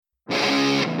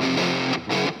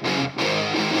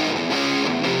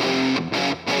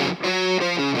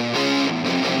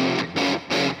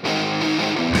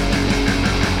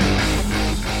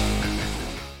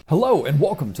Hello and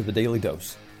welcome to the Daily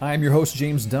Dose. I am your host,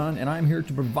 James Dunn, and I'm here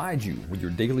to provide you with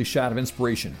your daily shot of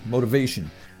inspiration,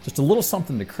 motivation, just a little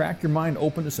something to crack your mind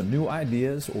open to some new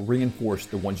ideas or reinforce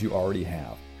the ones you already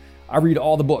have. I read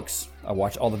all the books, I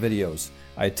watch all the videos,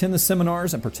 I attend the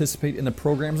seminars and participate in the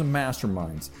programs and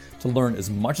masterminds to learn as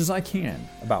much as I can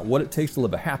about what it takes to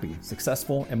live a happy,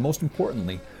 successful, and most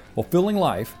importantly, fulfilling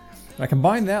life. And I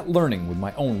combine that learning with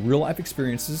my own real-life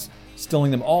experiences,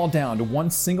 distilling them all down to one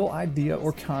single idea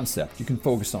or concept you can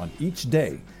focus on each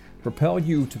day to propel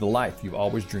you to the life you've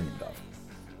always dreamed of.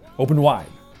 Open wide.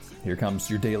 Here comes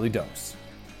your Daily Dose.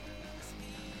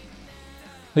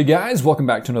 Hey guys, welcome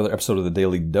back to another episode of the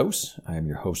Daily Dose. I am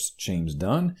your host, James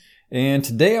Dunn, and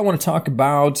today I want to talk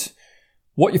about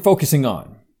what you're focusing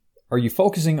on. Are you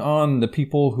focusing on the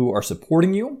people who are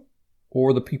supporting you,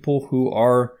 or the people who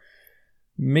are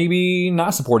maybe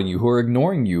not supporting you, who are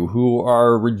ignoring you, who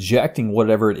are rejecting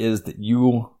whatever it is that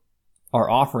you are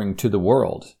offering to the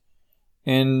world?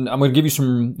 And I'm going to give you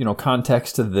some,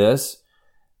 context to this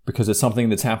because it's something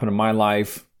that's happened in my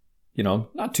life,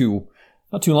 not too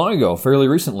long ago, fairly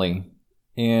recently.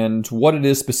 And what it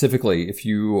is specifically, if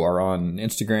you are on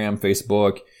Instagram,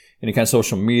 Facebook, any kind of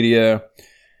social media,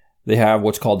 they have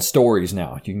what's called stories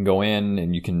now. You can go in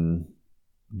and you can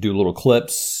do little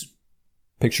clips,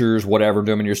 pictures, whatever,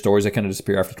 do them in your stories. They kind of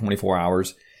disappear after 24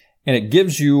 hours. And it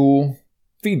gives you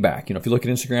feedback. If you look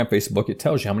at Instagram, Facebook, it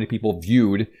tells you how many people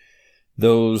viewed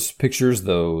those pictures,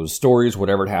 those stories,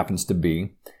 whatever it happens to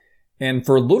be. And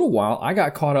for a little while, I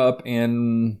got caught up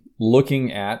in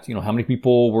looking at, how many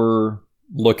people were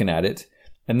looking at it,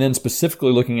 and then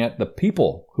specifically looking at the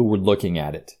people who were looking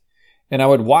at it. And I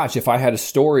would watch, if I had a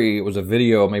story, it was a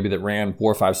video maybe that ran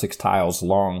 4, 5, 6 tiles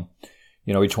long,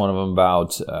 each one of them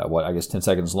about, 10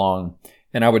 seconds long.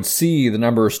 And I would see the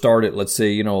number start at, let's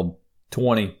say,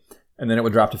 20, and then it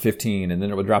would drop to 15, and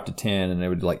then it would drop to 10, and it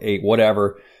would like 8,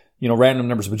 whatever, random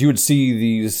numbers. But you would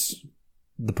see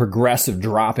the progressive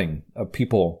dropping of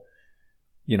people,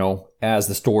 as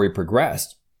the story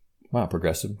progressed. Wow,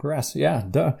 progress. Yeah,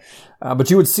 duh. But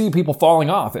you would see people falling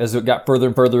off as it got further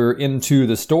and further into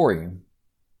the story.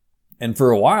 And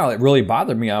for a while, it really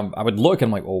bothered me. I would look and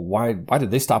I'm like, well, why did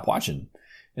they stop watching?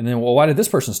 And then, well, why did this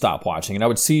person stop watching? And I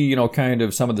would see, kind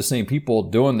of some of the same people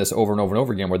doing this over and over and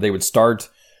over again, where they would start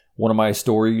one of my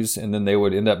stories and then they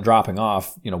would end up dropping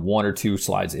off, 1 or 2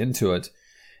 slides into it.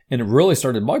 And it really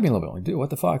started bugging me a little bit. Like, dude, what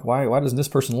the fuck? Why doesn't this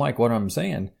person like what I'm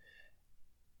saying?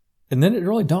 And then it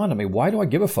really dawned on me, why do I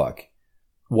give a fuck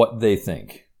what they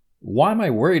think? Why am I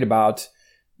worried about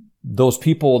those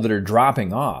people that are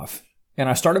dropping off? And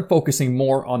I started focusing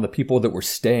more on the people that were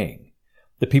staying,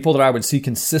 the people that I would see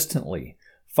consistently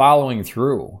following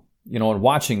through, and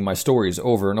watching my stories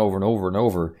over and over and over and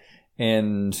over,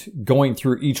 and going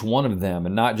through each one of them,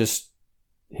 and not just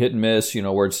hit and miss,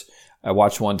 where it's, I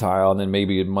watch one tile and then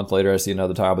maybe a month later I see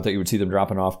another tile, but that you would see them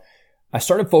dropping off. I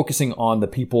started focusing on the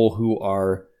people who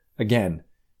are, again,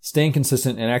 staying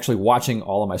consistent and actually watching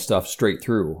all of my stuff straight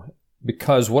through.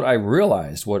 Because what I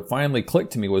realized, what finally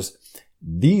clicked to me was,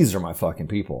 these are my fucking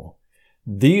people.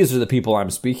 These are the people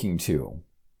I'm speaking to.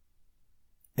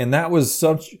 And that was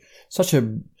such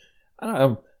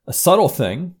a subtle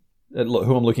thing,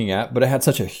 who I'm looking at, but it had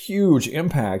such a huge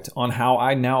impact on how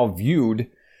I now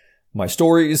viewed my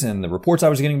stories and the reports I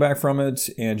was getting back from it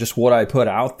and just what I put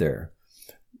out there.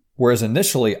 Whereas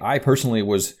initially, I personally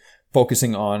was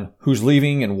focusing on who's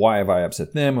leaving and why have I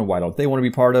upset them and why don't they want to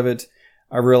be part of it.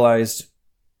 I realized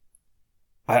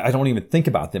I don't even think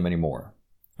about them anymore.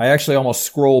 I actually almost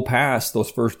scroll past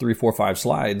those first 3, 4, 5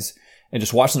 slides and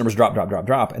just watch the numbers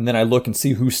drop. And then I look and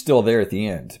see who's still there at the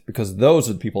end, because those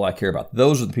are the people I care about.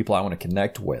 Those are the people I want to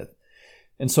connect with.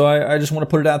 And so I just want to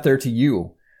put it out there to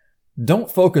you. Don't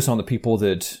focus on the people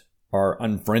that are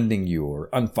unfriending you or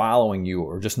unfollowing you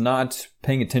or just not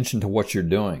paying attention to what you're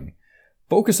doing.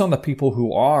 Focus on the people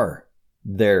who are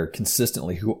there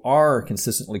consistently, who are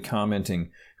consistently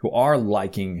commenting, who are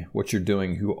liking what you're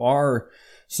doing, who are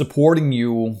supporting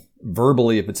you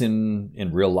verbally if it's in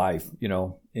real life,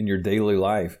 in your daily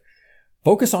life.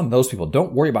 Focus on those people.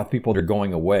 Don't worry about the people that are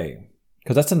going away.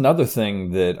 Because that's another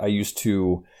thing that I used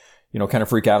to, kind of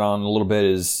freak out on a little bit,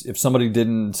 is if somebody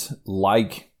didn't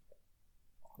like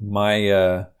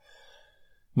my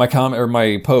comment or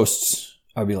my posts,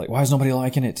 I'd be like, why is nobody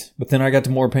liking it? But then I got to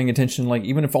more paying attention, like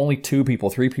even if only 2 people,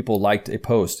 3 people liked a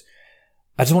post,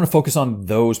 I just want to focus on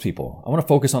those people. I want to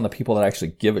focus on the people that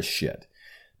actually give a shit.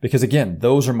 Because again,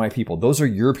 those are my people. Those are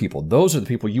your people. Those are the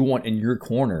people you want in your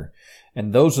corner.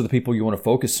 And those are the people you want to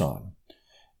focus on.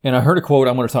 And I heard a quote,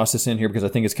 I'm going to toss this in here because I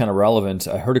think it's kind of relevant.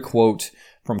 I heard a quote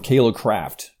from Kayla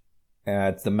Craft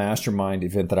at the mastermind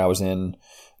event that I was in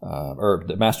or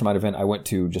the mastermind event I went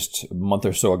to just a month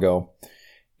or so ago.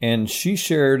 And she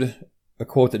shared a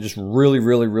quote that just really,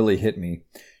 really, really hit me.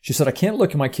 She said, I can't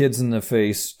look at my kids in the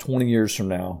face 20 years from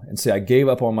now and say I gave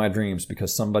up on my dreams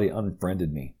because somebody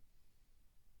unfriended me.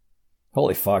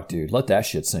 Holy fuck, dude. Let that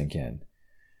shit sink in.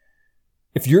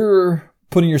 If you're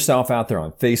putting yourself out there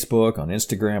on Facebook, on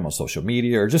Instagram, on social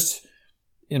media, or just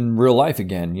in real life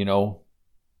again,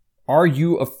 are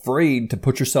you afraid to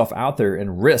put yourself out there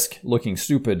and risk looking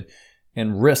stupid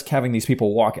and risk having these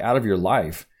people walk out of your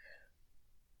life?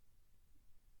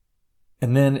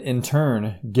 And then in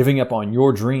turn, giving up on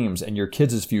your dreams and your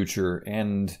kids' future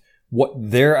and what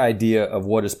their idea of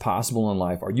what is possible in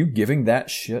life. Are you giving that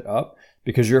shit up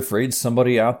because you're afraid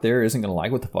somebody out there isn't going to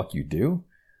like what the fuck you do?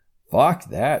 Fuck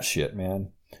that shit, man.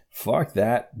 Fuck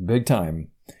that big time.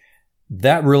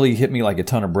 That really hit me like a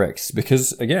ton of bricks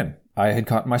because, again, I had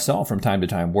caught myself from time to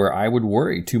time where I would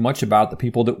worry too much about the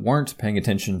people that weren't paying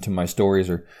attention to my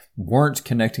stories or weren't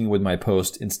connecting with my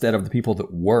post instead of the people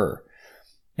that were.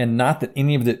 And not that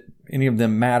any of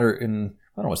them matter in,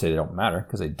 I don't want to say they don't matter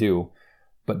because they do,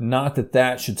 but not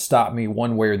that should stop me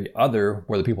one way or the other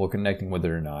whether people are connecting with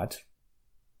it or not.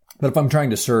 But if I'm trying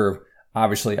to serve,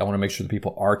 obviously I want to make sure that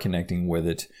people are connecting with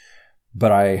it,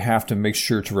 but I have to make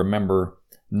sure to remember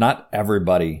not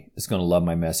everybody is going to love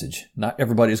my message. Not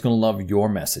everybody is going to love your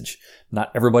message.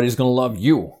 Not everybody is going to love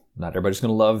you. Not everybody's going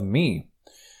to love me.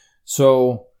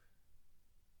 So,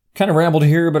 kind of rambled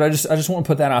here, but I just want to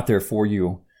put that out there for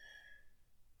you.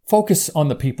 Focus on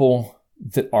the people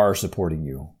that are supporting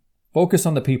you. Focus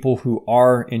on the people who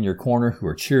are in your corner, who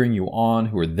are cheering you on,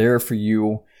 who are there for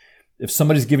you. If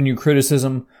somebody's giving you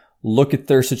criticism, look at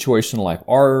their situation in life.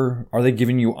 Are they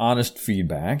giving you honest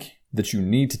feedback that you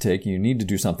need to take and you need to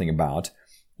do something about?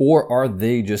 Or are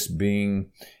they just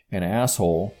being an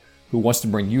asshole who wants to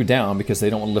bring you down because they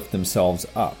don't want to lift themselves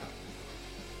up?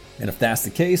 And if that's the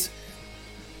case,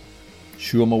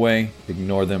 shoo them away,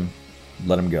 ignore them,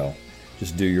 let them go.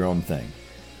 Just do your own thing.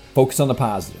 Focus on the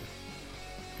positive.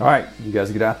 All right, you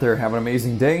guys get out there, have an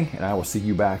amazing day, and I will see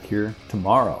you back here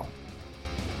tomorrow.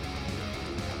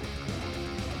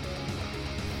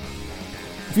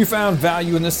 If you found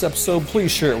value in this episode, please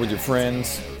share it with your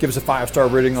friends. Give us a 5-star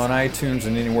rating on iTunes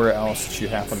and anywhere else that you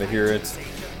happen to hear it.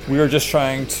 We are just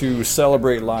trying to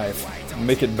celebrate life,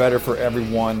 make it better for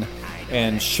everyone,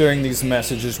 and sharing these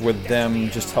messages with them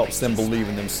just helps them believe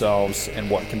in themselves and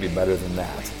what can be better than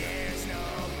that.